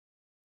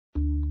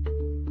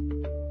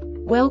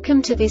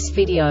Welcome to this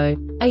video.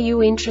 Are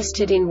you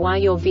interested in why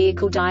your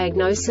vehicle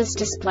diagnosis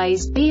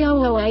displays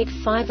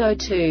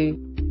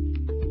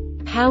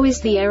B0085-02? How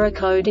is the error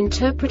code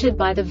interpreted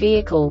by the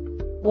vehicle?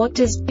 What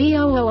does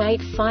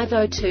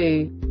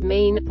B0085-02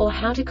 mean, or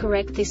how to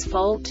correct this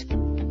fault?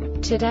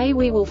 Today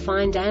we will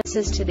find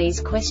answers to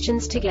these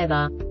questions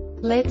together.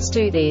 Let's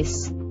do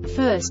this.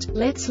 First,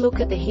 let's look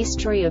at the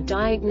history of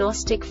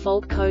diagnostic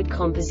fault code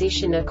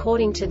composition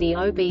according to the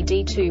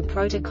OBD2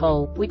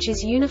 protocol, which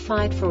is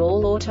unified for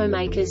all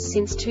automakers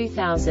since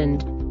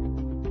 2000.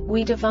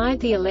 We divide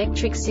the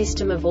electric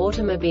system of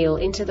automobile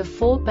into the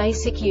four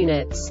basic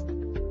units: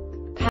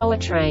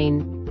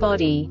 powertrain,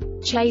 body,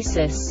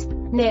 chassis,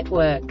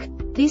 network.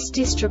 This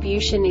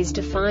distribution is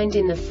defined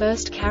in the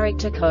first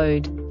character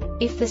code.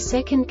 If the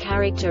second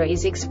character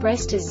is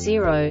expressed as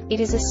 0, it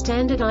is a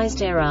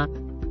standardized error.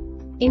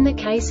 In the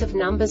case of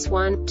numbers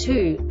 1,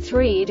 2,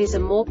 3, it is a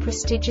more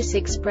prestigious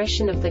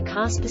expression of the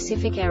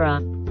car-specific error.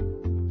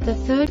 The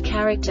third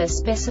character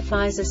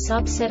specifies a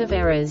subset of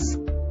errors.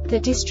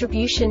 The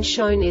distribution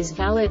shown is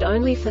valid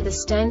only for the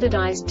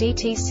standardized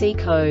DTC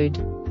code.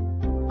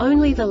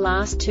 Only the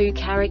last two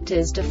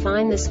characters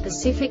define the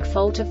specific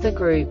fault of the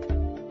group.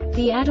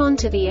 The add-on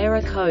to the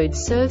error code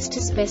serves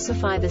to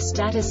specify the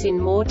status in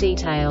more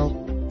detail.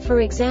 For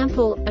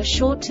example, a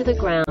short to the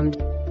ground.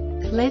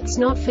 Let's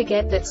not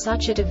forget that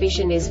such a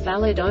division is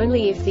valid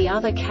only if the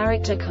other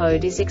character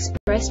code is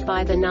expressed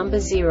by the number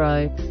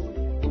 0.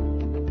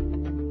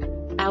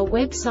 Our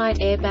website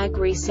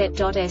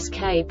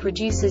airbagreset.sk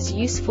produces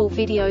useful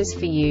videos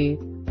for you.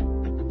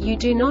 You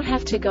do not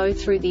have to go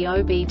through the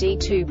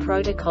OBD2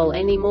 protocol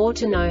anymore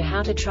to know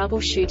how to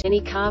troubleshoot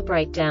any car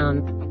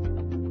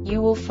breakdown.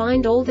 You will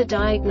find all the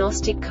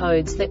diagnostic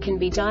codes that can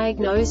be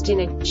diagnosed in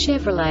a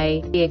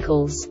Chevrolet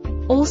vehicles.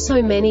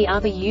 Also many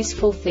other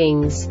useful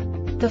things.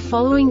 The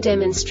following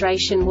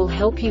demonstration will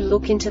help you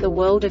look into the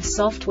world of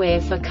software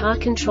for car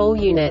control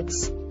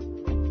units.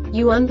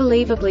 You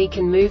unbelievably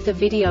can move the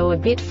video a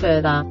bit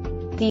further.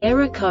 The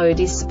error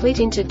code is split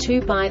into 2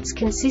 bytes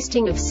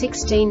consisting of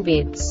 16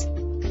 bits.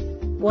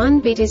 1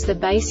 bit is the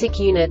basic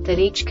unit that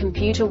each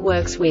computer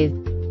works with.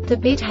 The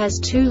bit has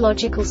 2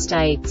 logical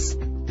states: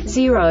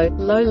 0,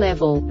 low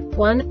level,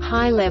 1,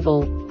 high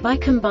level. By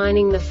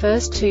combining the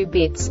first 2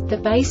 bits, the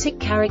basic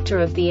character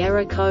of the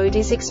error code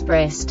is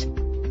expressed.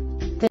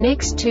 The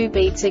next 2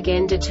 beats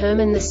again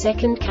determine the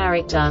second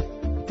character.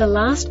 The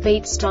last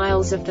beat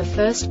styles of the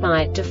first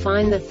byte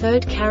define the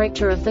third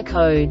character of the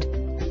code.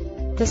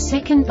 The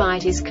second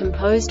byte is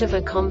composed of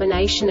a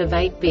combination of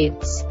 8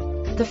 bits.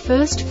 The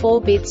first 4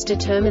 bits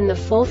determine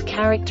the fourth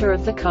character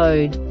of the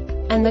code.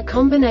 And the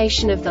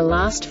combination of the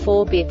last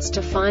 4 bits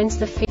defines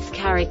the fifth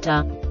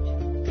character.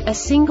 A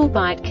single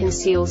byte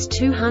conceals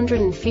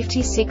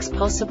 256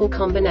 possible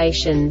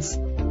combinations.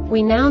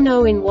 We now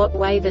know in what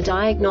way the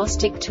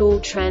diagnostic tool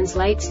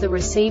translates the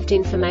received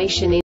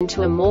information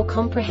into a more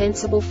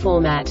comprehensible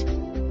format.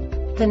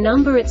 The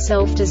number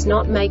itself does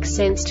not make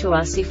sense to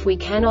us if we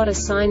cannot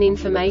assign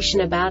information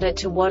about it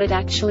to what it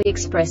actually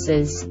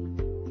expresses.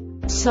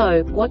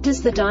 So, what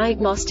does the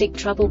Diagnostic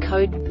Trouble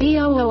Code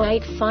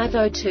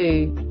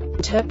B0085-02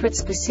 interpret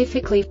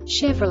specifically for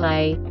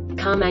Chevrolet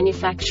car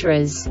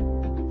manufacturers?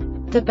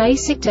 The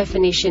basic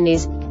definition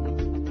is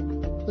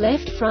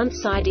left front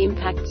side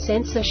impact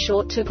sensor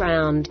short to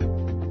ground.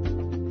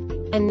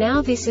 And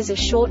now this is a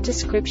short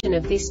description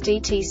of this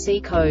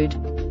DTC code.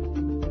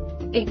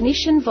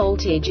 Ignition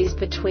voltage is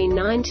between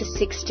 9 to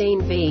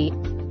 16 V.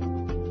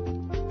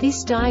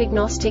 This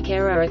diagnostic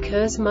error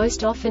occurs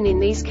most often in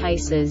these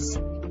cases.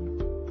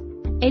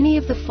 Any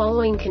of the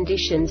following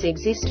conditions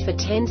exist for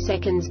 10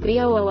 seconds: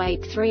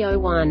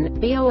 B008301,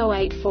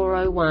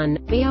 B008401,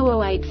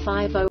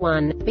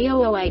 B008501,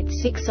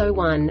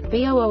 B008601,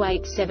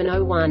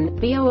 B008701,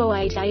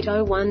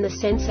 B008801. The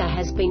sensor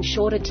has been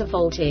shorted to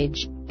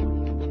voltage.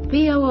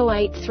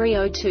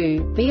 B008302,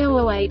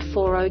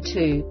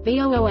 B008402,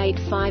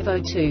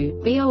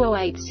 B008502,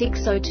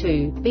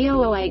 B008602,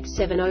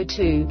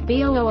 B008702,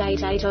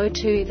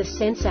 B008802. The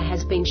sensor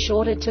has been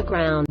shorted to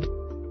ground.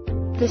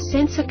 The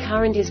sensor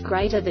current is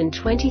greater than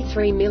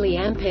 23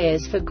 mA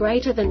for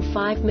greater than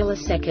 5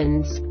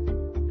 milliseconds.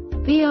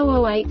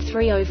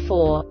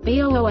 B008304,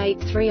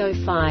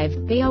 B008305,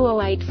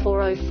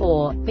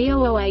 B008404,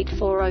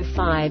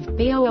 B008405,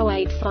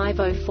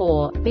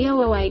 B008504,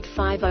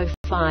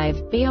 B008505,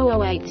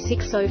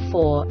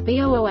 B008604,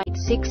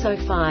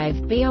 B008605,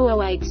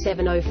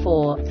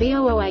 B008704,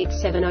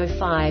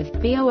 B008705,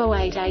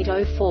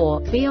 B008804,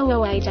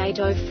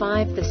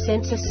 B008805. The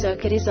sensor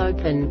circuit is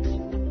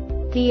open.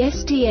 The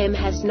SDM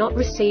has not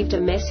received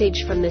a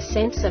message from the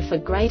sensor for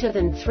greater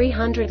than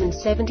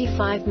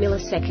 375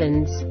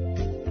 milliseconds.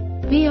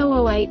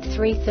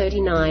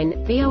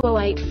 B008339,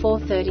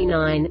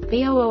 B008439,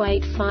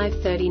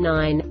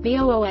 B008539,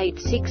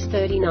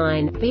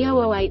 B008639,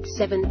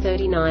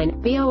 B008739,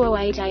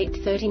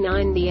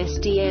 B008839. The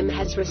SDM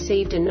has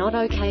received a not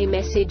OK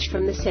message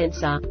from the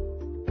sensor.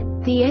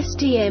 The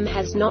SDM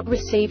has not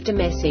received a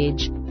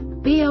message.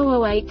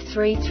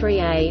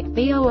 B008338,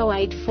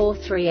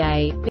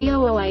 B008438,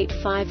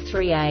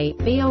 B008538,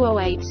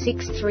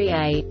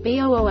 B008638,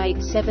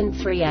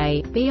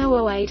 B008738,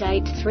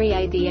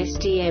 B008838. The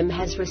SDM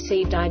has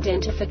received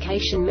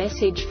identification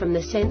message from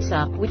the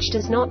sensor, which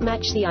does not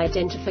match the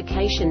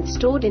identification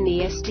stored in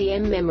the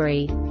SDM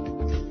memory.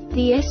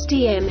 The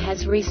SDM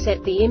has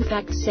reset the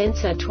impact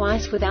sensor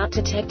twice without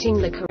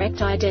detecting the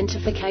correct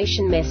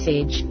identification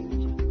message.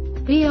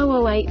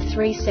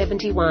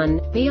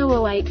 B008371,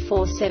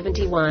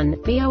 B008471,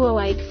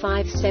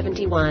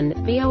 B008571,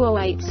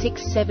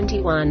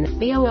 B008671,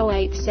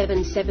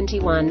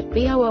 B008771,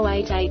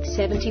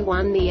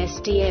 B008871. The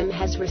SDM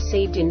has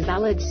received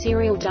invalid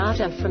serial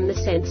data from the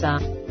sensor.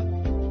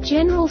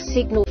 General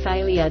signal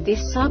failure.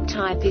 This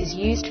subtype is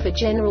used for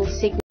general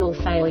signal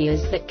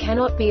failures that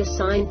cannot be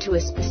assigned to a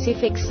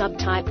specific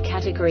subtype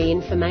category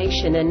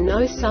information and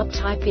no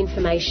subtype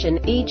information,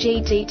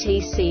 e.g.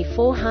 DTC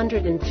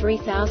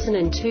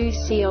 403002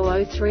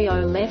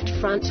 C0030 left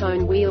front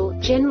own wheel,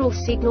 general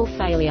signal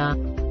failure.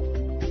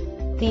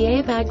 The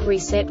Airbag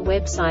Reset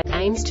website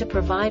aims to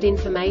provide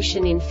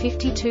information in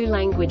 52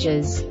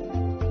 languages.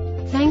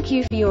 Thank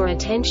you for your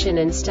attention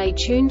and stay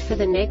tuned for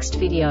the next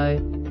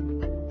video.